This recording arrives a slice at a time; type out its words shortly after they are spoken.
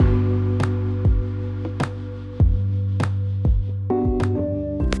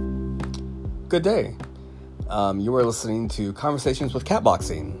good day. You are listening to Conversations with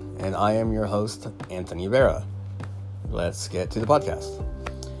Catboxing, and I am your host, Anthony Vera. Let's get to the podcast.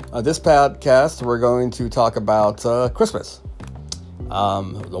 This podcast, we're going to talk about Christmas.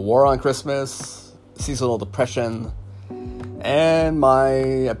 The war on Christmas, seasonal depression, and my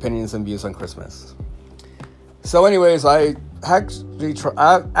opinions and views on Christmas. So anyways, I've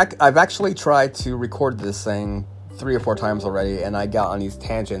actually tried to record this thing 3 or 4 times already, and I got on these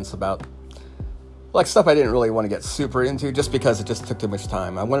tangents about like stuff I didn't really want to get super into just because it just took too much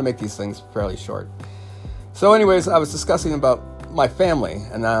time. I want to make these things fairly short. So anyways, I was discussing about my family,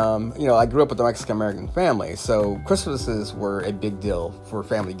 and I grew up with a Mexican-American family, so Christmases were a big deal for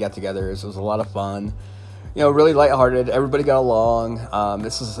family get-togethers. It was a lot of fun, really lighthearted. Everybody got along.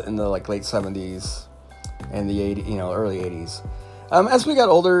 This is in the late 70s and the early 80s. As we got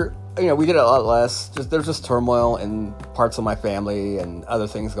older, we did it a lot less. There's just turmoil in parts of my family and other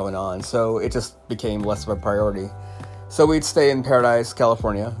things going on, so it just became less of a priority. So we'd stay in Paradise,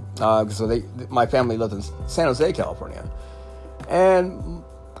 California, because my family lived in San Jose, California. And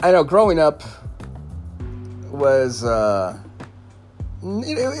I know growing up was it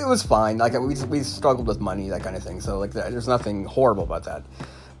was fine. Like we struggled with money, that kind of thing. So there's nothing horrible about that.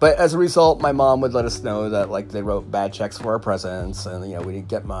 But as a result, my mom would let us know that they wrote bad checks for our presents, and we didn't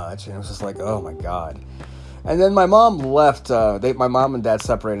get much, and it was just oh my god. And then my mom left. My mom and dad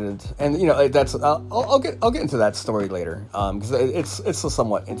separated, and that's I'll get into that story later because it's a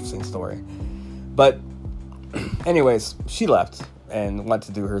somewhat interesting story. But anyways, she left and went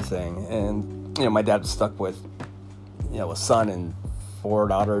to do her thing, and my dad was stuck with a son and 4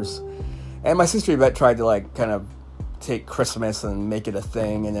 daughters, and my sister Yvette tried to kind of take Christmas and make it a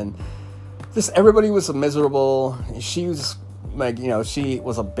thing, and then just everybody was miserable. She was she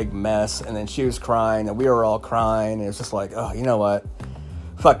was a big mess, and then she was crying, and we were all crying, and it was just oh, you know what,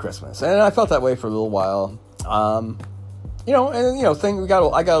 fuck Christmas. And I felt that way for a little while. I got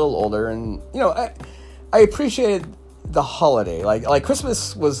a little older, and I appreciated the holiday. Like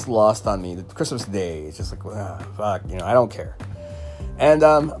Christmas was lost on me. The Christmas day, it's just fuck, I don't care. And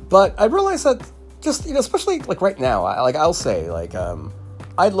but I realized that just especially right now, I'll say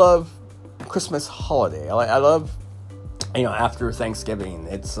I love Christmas holiday. I love after Thanksgiving,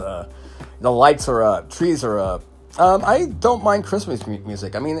 it's the lights are up, trees are up. I don't mind Christmas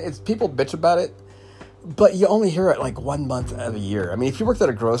music. I mean, it's people bitch about it, but you only hear it 1 month of the year. I mean, if you worked at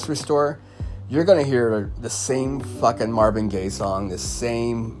a grocery store, you're gonna hear the same fucking Marvin Gaye song, the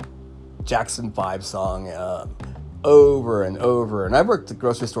same Jackson 5 song over and over. And I've worked at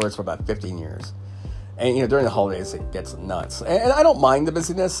grocery stores for about 15 years. And, during the holidays, it gets nuts. And I don't mind the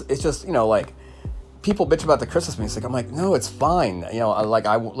busyness. It's just, people bitch about the Christmas music. I'm no, it's fine. I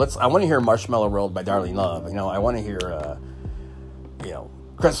want to hear Marshmallow World by Darlene Love. I want to hear,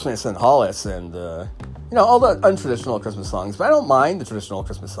 Christmas and Hollis and, all the untraditional Christmas songs. But I don't mind the traditional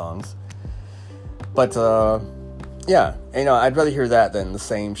Christmas songs. But, yeah, I'd rather hear that than the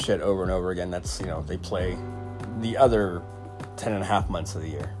same shit over and over again. That's, they play the other 10 and a half months of the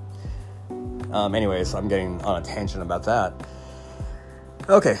year. Anyways, I'm getting on a tangent about that.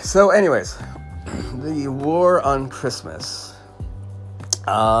 Okay, so anyways, the war on Christmas.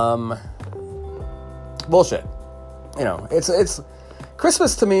 Bullshit. It's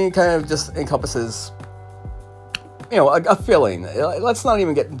Christmas to me kind of just encompasses, a feeling. Let's not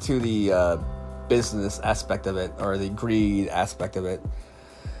even get into the business aspect of it or the greed aspect of it.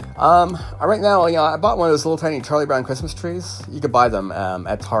 Right now, I bought one of those little tiny Charlie Brown Christmas trees. You could buy them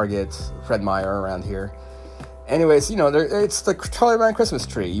at Target, Fred Meyer around here. Anyways, it's the Charlie Brown Christmas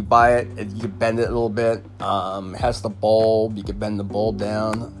tree. You buy it, you can bend it a little bit. It has the bulb. You can bend the bulb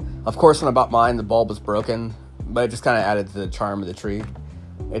down. Of course, when I bought mine, the bulb was broken, but it just kind of added to the charm of the tree.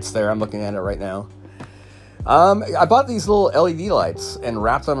 It's there. I'm looking at it right now. I bought these little LED lights and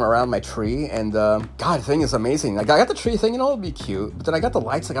wrapped them around my tree, and God, the thing is amazing. I got the tree thing, it'd be cute, but then I got the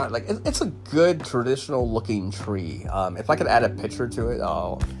lights. I got it's a good traditional looking tree. If I could add a picture to it,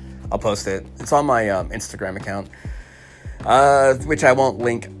 I'll post it. It's on my Instagram account, which I won't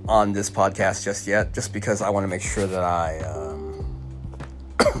link on this podcast just yet, just because I want to make sure that I,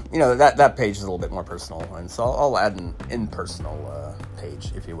 that page is a little bit more personal, and so I'll add an impersonal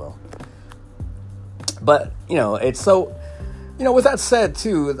page, if you will. But, it's so, with that said,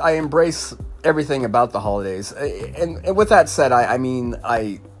 too, I embrace everything about the holidays. And with that said, I'm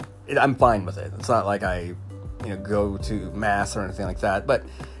fine with it. It's not like I, go to mass or anything like that. But,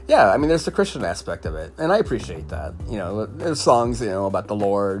 yeah, there's the Christian aspect of it. And I appreciate that. There's songs, about the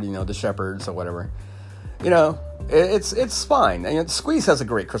Lord, the shepherds or whatever. It's fine. Squeeze has a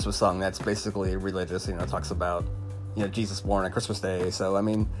great Christmas song that's basically religious, talks about, Jesus born on Christmas Day. So,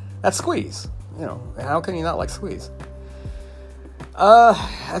 that's Squeeze. You know, how can you not like squeeze?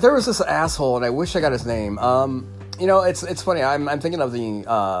 There was this asshole, and I wish I got his name. You know, it's funny. I'm thinking of the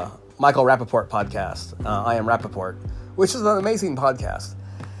Michael Rappaport podcast. I Am Rappaport, which is an amazing podcast.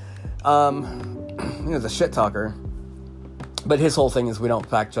 You know, the shit talker. But his whole thing is we don't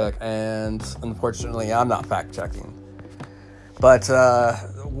fact check, and unfortunately, I'm not fact checking. But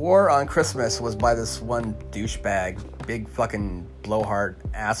War on Christmas was by this one douchebag, big fucking blowhard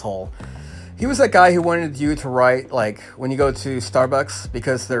asshole. He was that guy who wanted you to write, like, when you go to Starbucks,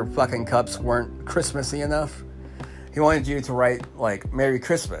 because their fucking cups weren't Christmassy enough, he wanted you to write, like, Merry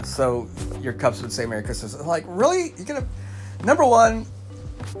Christmas. So your cups would say Merry Christmas. Like, really? You're gonna... Number one,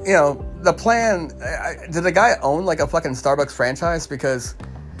 you know, the plan... did the guy own, like, a fucking Starbucks franchise? Because,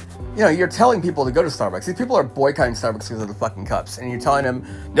 you know, you're telling people to go to Starbucks. These people are boycotting Starbucks because of the fucking cups. And you're telling them,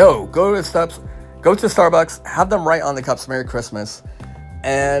 no, go to Starbucks, have them write on the cups Merry Christmas,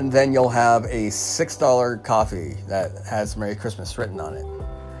 and then you'll have a $6 coffee that has Merry Christmas written on it.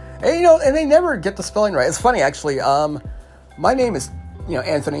 And, you know, and they never get the spelling right. It's funny, actually. My name is, you know,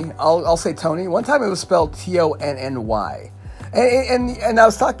 Anthony. I'll say Tony. One time it was spelled Tonny. And I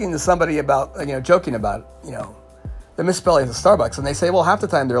was talking to somebody about, you know, joking about, you know, the misspelling of Starbucks. And they say, well, half the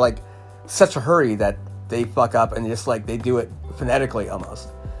time they're, like, such a hurry that they fuck up and just, like, they do it phonetically almost.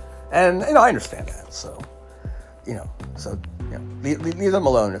 And, you know, I understand that. So, you know, leave them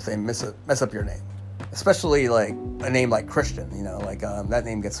alone if they mess up your name. Especially, like, a name like Christian, you know, like, that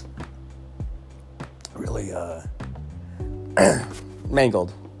name gets really,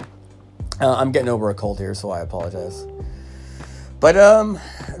 mangled. I'm getting over a cold here, so I apologize. But,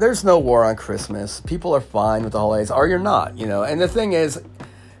 there's no war on Christmas. People are fine with the holidays, or you're not, you know. And the thing is,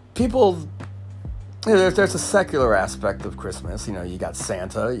 people, you know, there's a secular aspect of Christmas. You know, you got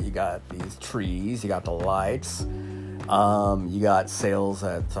Santa, you got these trees, you got the lights. You got sales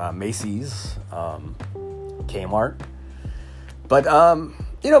at Macy's, Kmart. But,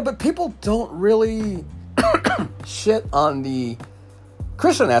 you know, but people don't really shit on the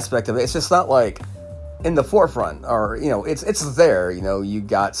Christian aspect of it. It's just not like in the forefront, or, you know, it's there. You know, you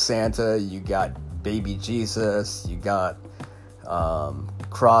got Santa, you got baby Jesus, you got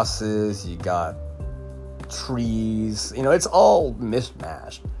crosses, you got trees. You know, it's all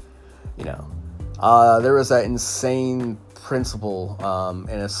mishmashed, you know. There was that insane principal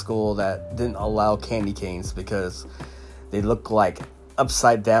in a school that didn't allow candy canes because they look like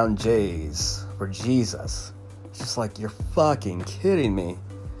upside down J's for Jesus. It's just like, you're fucking kidding me.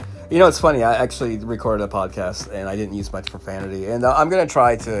 You know, it's funny. I actually recorded a podcast and I didn't use much profanity. And I'm going to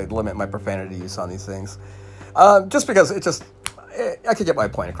try to limit my profanity use on these things. Just because I could get my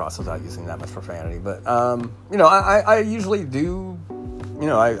point across without using that much profanity. But, you know, I usually do... You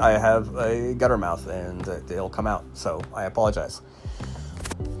know, I have a gutter mouth and it'll come out, so I apologize.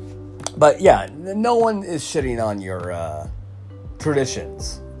 But yeah, no one is shitting on your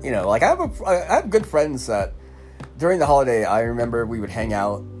traditions. You know, like I have good friends that during the holiday, I remember we would hang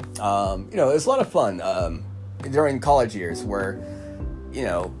out. You know, it was a lot of fun during college years where, you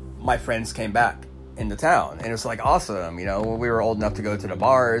know, my friends came back into town and it was like awesome. You know, when we were old enough to go to the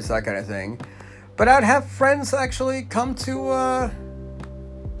bars, that kind of thing. But I'd have friends actually come to...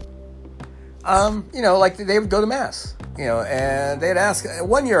 you know, like they would go to mass, you know, and they'd ask.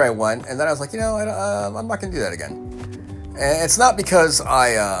 One year I went, and then I was like, you know, I'm not going to do that again. And it's not because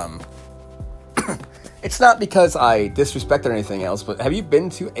it's not because I disrespected anything else, but have you been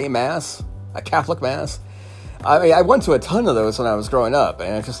to a mass, a Catholic mass? I mean, I went to a ton of those when I was growing up,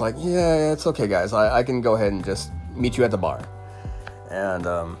 and it's just like, yeah, it's okay, guys. I can go ahead and just meet you at the bar. And,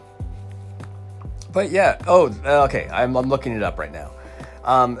 but yeah, okay, I'm looking it up right now.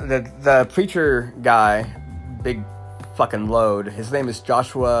 The preacher guy, big fucking load, his name is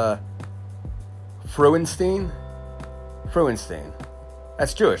Joshua Fruenstein.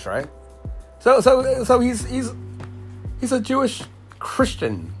 That's Jewish, right? So he's a Jewish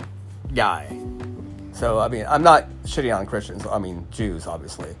Christian guy. So, I mean, I'm not shitting on Christians. I mean, Jews,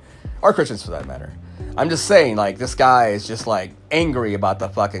 obviously. Or Christians, for that matter. I'm just saying, like, this guy is just, like, angry about the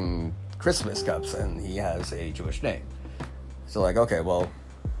fucking Christmas cups, and he has a Jewish name. So, like, okay, well,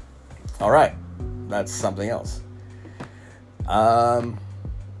 all right. That's something else.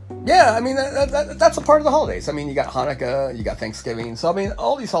 Yeah, I mean, that's a part of the holidays. I mean, you got Hanukkah, you got Thanksgiving. So, I mean,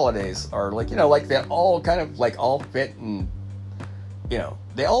 all these holidays are, like, you know, like, they all kind of, like, all fit and, you know,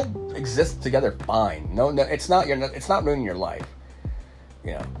 they all exist together fine. No, it's not ruining your life,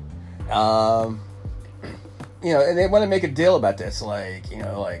 you know. You know, and they want to make a deal about this, like, you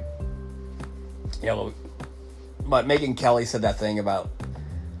know, but Megyn Kelly said that thing about,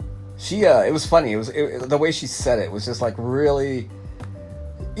 it was funny. The way she said it was just like really,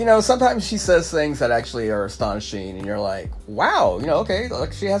 sometimes she says things that actually are astonishing, and you're like, wow, okay,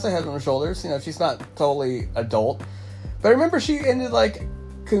 like she has a head on her shoulders. She's not totally adult. But I remember she ended like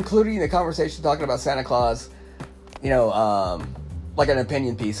concluding the conversation talking about Santa Claus, like an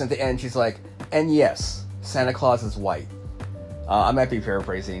opinion piece. And at the end, she's like, and yes, Santa Claus is white. I might be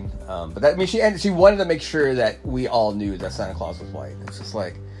paraphrasing, but that, I mean, she wanted to make sure that we all knew that Santa Claus was white. It's just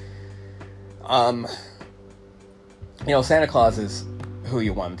like, Santa Claus is who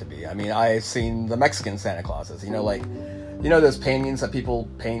you want him to be. I mean, I've seen the Mexican Santa Clauses, those paintings that people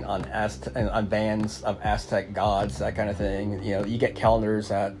paint on bands of Aztec gods, that kind of thing. You get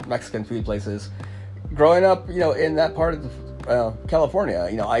calendars at Mexican food places. Growing up, in that part of California,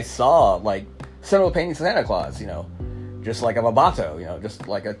 I saw like similar paintings of Santa Claus, just like a babato, just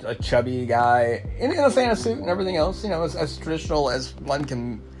like a chubby guy in a Santa suit and everything else, as traditional as one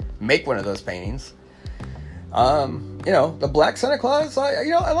can make one of those paintings. The black Santa Claus, I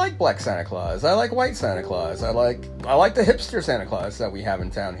like black Santa Claus. I like white Santa Claus. I like the hipster Santa Claus that we have in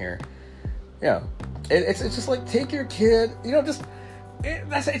town here. It's just like, take your kid,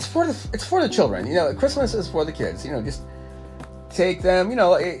 it's for the children. Christmas is for the kids. Just take them. You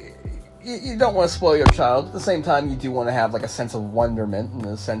don't want to spoil your child. At the same time, you do want to have like a sense of wonderment and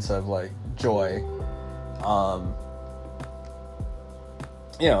a sense of like joy. And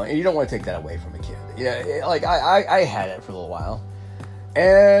you don't want to take that away from a kid. I had it for a little while,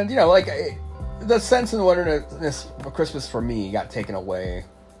 and the sense and wonderness of Christmas for me got taken away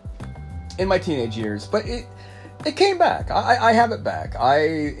in my teenage years, but it came back. I have it back.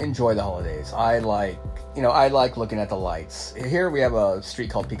 I enjoy the holidays. I like looking at the lights. Here we have a street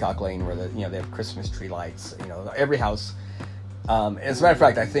called Peacock Lane where they have Christmas tree lights. Every house. As a matter of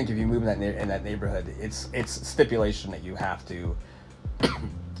fact, I think if you move in that neighborhood, it's stipulation that you have to,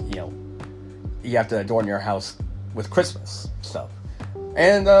 you have to adorn your house with Christmas stuff.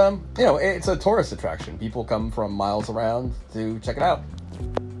 And it's a tourist attraction. People come from miles around to check it out.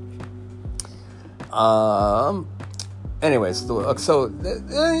 Anyways,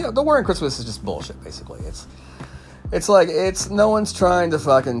 the war on Christmas is just bullshit. Basically, it's no one's trying to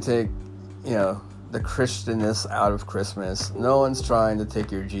fucking take the Christianness out of Christmas. No one's trying to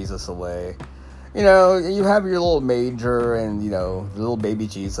take your Jesus away. You have your little manger and the little baby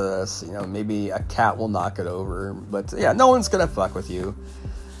Jesus. Maybe a cat will knock it over, but yeah, no one's gonna fuck with you.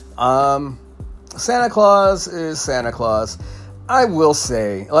 Santa Claus is Santa Claus. I will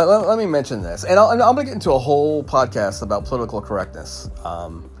say, let me mention this, and I'm going to get into a whole podcast about political correctness.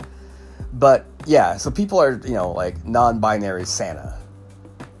 But yeah, so people are, like non-binary Santa.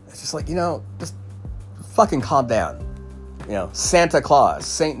 It's just like, just fucking calm down. Santa Claus,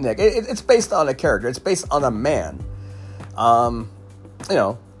 Saint Nick. It's based on a character. It's based on a man. I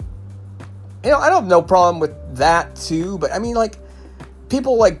don't have no problem with that too. But I mean, like,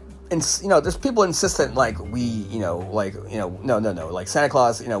 people like. And there's people insistent like no, like Santa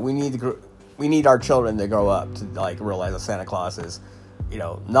Claus, we need our children to grow up to like realize that Santa Claus is,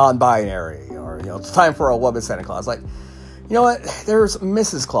 non-binary, or it's time for a woman Santa Claus. Like, you know what? There's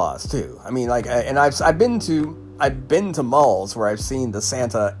Mrs. Claus too. I mean, like, and I've been to malls where I've seen the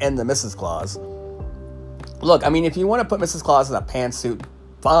Santa and the Mrs. Claus. Look, I mean, if you want to put Mrs. Claus in a pantsuit,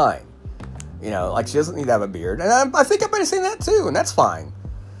 fine. Like, she doesn't need to have a beard, and I think I might have seen that too, and that's fine.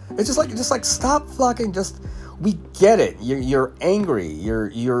 It's just like stop fucking. We get it. You're angry.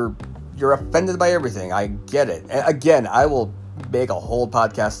 You're offended by everything. I get it. And again, I will make a whole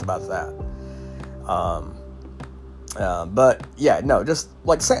podcast about that. But yeah, no, just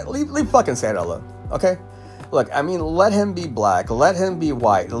like leave fucking Santa alone. Okay. Look, I mean, let him be black. Let him be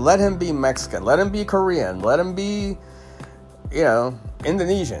white. Let him be Mexican. Let him be Korean. Let him be,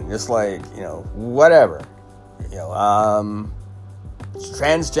 Indonesian. Just like whatever.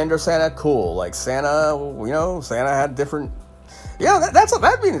 Transgender Santa, cool. Like Santa, Santa had different.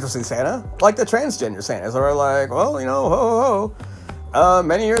 That'd be an interesting Santa. Like the transgender Santas are like, well, ho ho.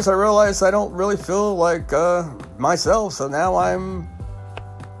 Many years I realized I don't really feel like myself, so now I'm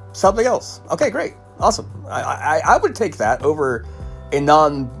something else. Okay, great, awesome. I would take that over a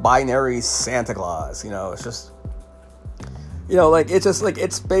non-binary Santa Claus. It's just.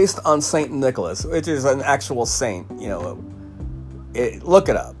 It's based on Saint Nicholas, which is an actual saint. Look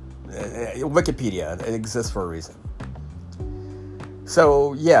it up. Wikipedia. It exists for a reason.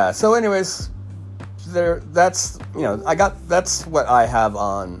 So yeah. So anyways, that's what I have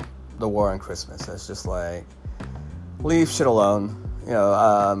on the war on Christmas. It's just like, leave shit alone.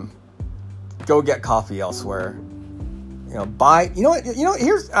 Go get coffee elsewhere. Buy.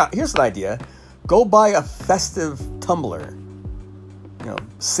 Here's an idea. Go buy a festive tumbler.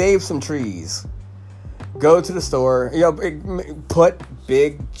 Save some trees. Go to the store, put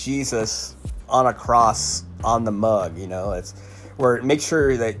big Jesus on a cross on the mug, it's where make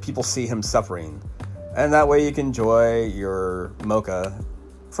sure that people see him suffering. And that way you can enjoy your mocha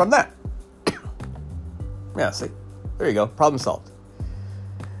from that. Yeah, see? There you go. Problem solved.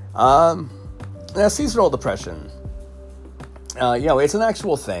 Now, seasonal depression. It's an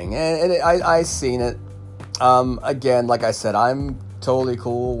actual thing. And I've seen it. Again, like I said, I'm totally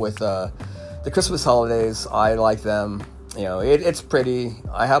cool with the Christmas holidays. I like them. It's pretty.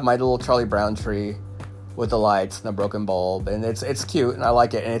 I have my little Charlie Brown tree with the lights and a broken bulb. And it's cute, and I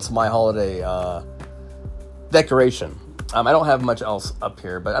like it. And it's my holiday decoration. I don't have much else up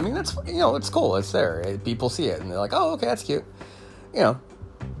here, but I mean, it's cool. It's there. People see it, and they're like, "Oh, okay, that's cute."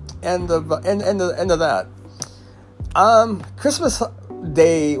 End of that. Christmas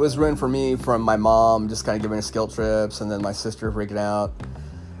Day was ruined for me from my mom just kind of giving us guilt trips, and then my sister freaking out.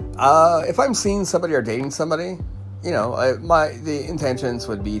 If I'm seeing somebody or dating somebody, the intentions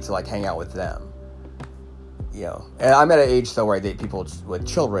would be to like hang out with them. And I'm at an age though where I date people with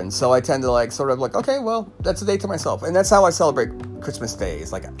children, so I tend to like sort of like, okay, well, that's a date to myself, and that's how I celebrate Christmas Day.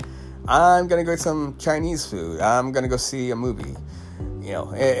 It's like, I'm gonna go get some Chinese food. I'm gonna go see a movie,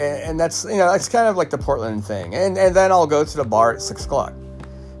 and that's it's kind of like the Portland thing, and then I'll go to the bar at 6:00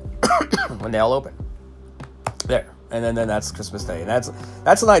 when they all open. There, and then that's Christmas Day, and that's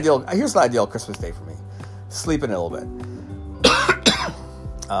an ideal. Here's an ideal Christmas Day for me: sleep in a little bit,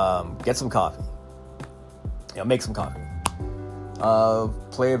 get some coffee. Make some coffee,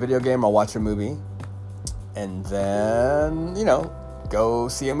 play a video game or watch a movie, and then, go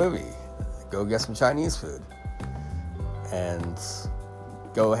see a movie, go get some Chinese food, and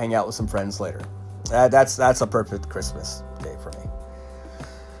go hang out with some friends later. That's a perfect Christmas day for me.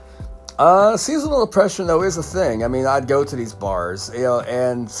 Seasonal depression, though, is a thing. I mean, I'd go to these bars,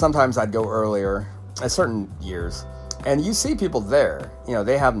 and sometimes I'd go earlier at certain years, and you see people there,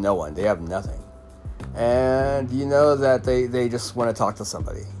 they have no one, they have nothing. And that they just want to talk to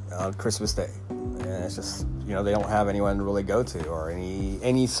somebody on Christmas Day, and it's just they don't have anyone to really go to or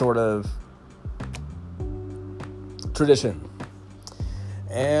any sort of tradition.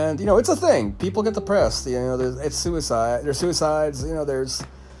 And it's a thing. People get depressed. It's suicide. There's suicides. There's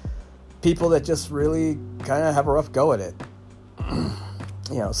people that just really kind of have a rough go at it.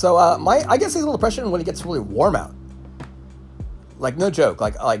 So I get seasonal depression when it gets really warm out. Like, no joke,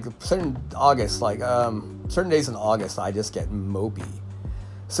 like certain August, certain days in August, I just get mopey.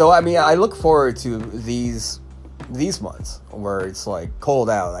 So, I mean, I look forward to these months where it's, like,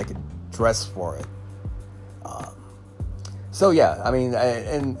 cold out. I can dress for it. So, yeah, I mean,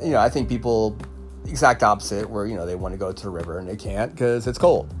 I think people, exact opposite, where, they want to go to the river and they can't because it's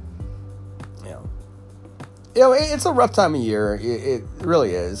cold. It's a rough time of year. It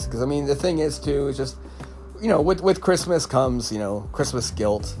really is. Because, I mean, the thing is, too, is just... with Christmas comes, Christmas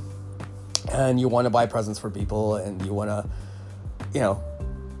guilt, and you want to buy presents for people, and you want to,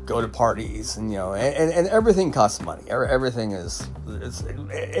 go to parties, and and everything costs money. Everything is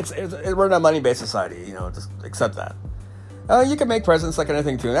we're in a money-based society, just accept that. You can make presents like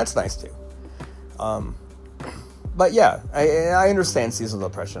anything too, and that's nice too. But yeah, I understand seasonal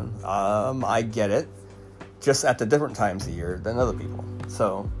depression. I get it, just at the different times of year than other people.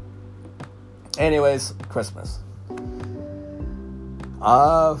 So. Anyways, Christmas.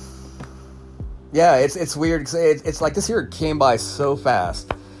 Yeah, it's weird because it's like this year came by so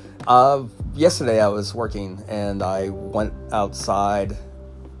fast. Yesterday I was working and I went outside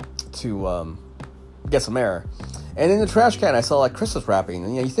to get some air, and in the trash can I saw like Christmas wrapping.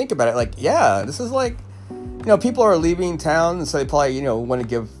 And you think about it, like, yeah, this is like, people are leaving town, and so they probably want to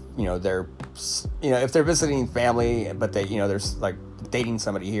give their if they're visiting family, but they they're like dating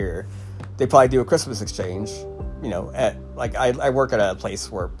somebody here. They probably do a Christmas exchange, at like I work at a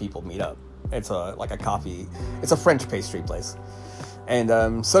place where people meet up. It's a coffee. It's a French pastry place,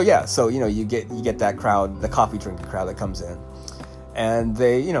 and so you get that crowd, the coffee drinking crowd that comes in, and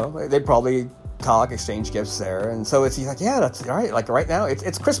they probably talk, exchange gifts there, and so it's like, yeah, that's all right. Like right now,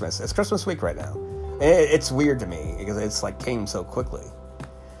 it's Christmas. It's Christmas week right now. It's weird to me because it's like came so quickly.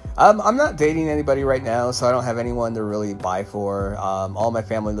 I'm not dating anybody right now, so I don't have anyone to really buy for. All my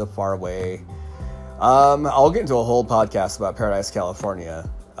family live far away. I'll get into a whole podcast about Paradise, California.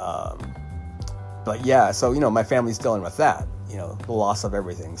 But yeah, so, my family's dealing with that, the loss of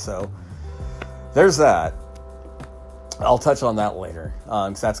everything. So there's that. I'll touch on that later,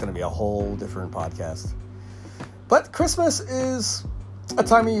 because that's going to be a whole different podcast. But Christmas is a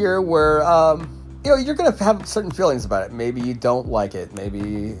time of year where... you're going to have certain feelings about it. Maybe you don't like it.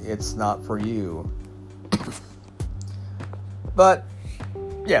 Maybe it's not for you. But,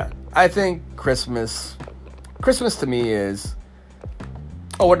 yeah, I think Christmas to me is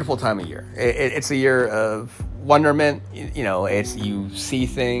a wonderful time of year. It's a year of wonderment. You know, it's, you see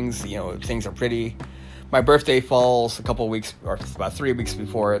things, you know, things are pretty. My birthday falls a couple weeks, or about 3 weeks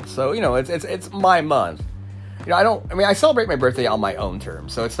before it. So, you know, it's my month. You know, I celebrate my birthday on my own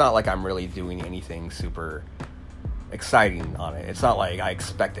terms. So it's not like I'm really doing anything super exciting on it. It's not like I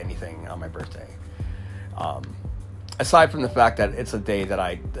expect anything on my birthday. Aside from the fact that it's a day that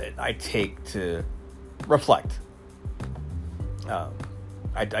I take to reflect.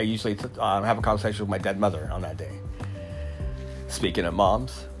 I usually have a conversation with my dead mother on that day. Speaking of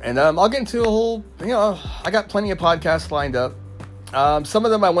moms. And I'll get into a whole, you know, I got plenty of podcasts lined up. Some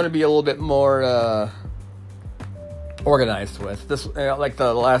of them I want to be a little bit more organized with. This, like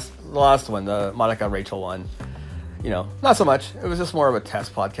the last one, the Monica Rachel one. You know, not so much. It was just more of a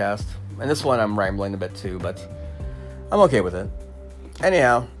test podcast. And this one I'm rambling a bit too, but I'm okay with it.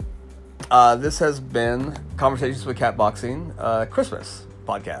 Anyhow, this has been Conversations with Cat Boxing, Christmas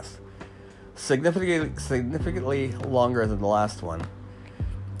podcast. Significantly longer than the last one.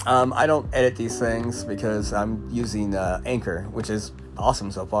 I don't edit these things because I'm using Anchor, which is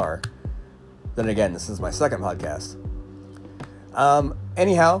awesome so far. Then again, this is my second podcast.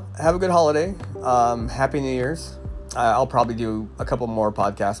 Anyhow, have a good holiday. Happy New Year's. I'll probably do a couple more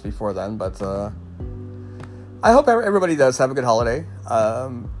podcasts before then, but I hope everybody does have a good holiday.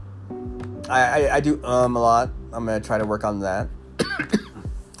 I do a lot. I'm going to try to work on that.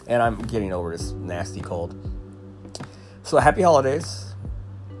 And I'm getting over this nasty cold. So happy holidays.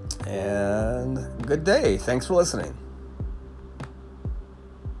 And good day. Thanks for listening.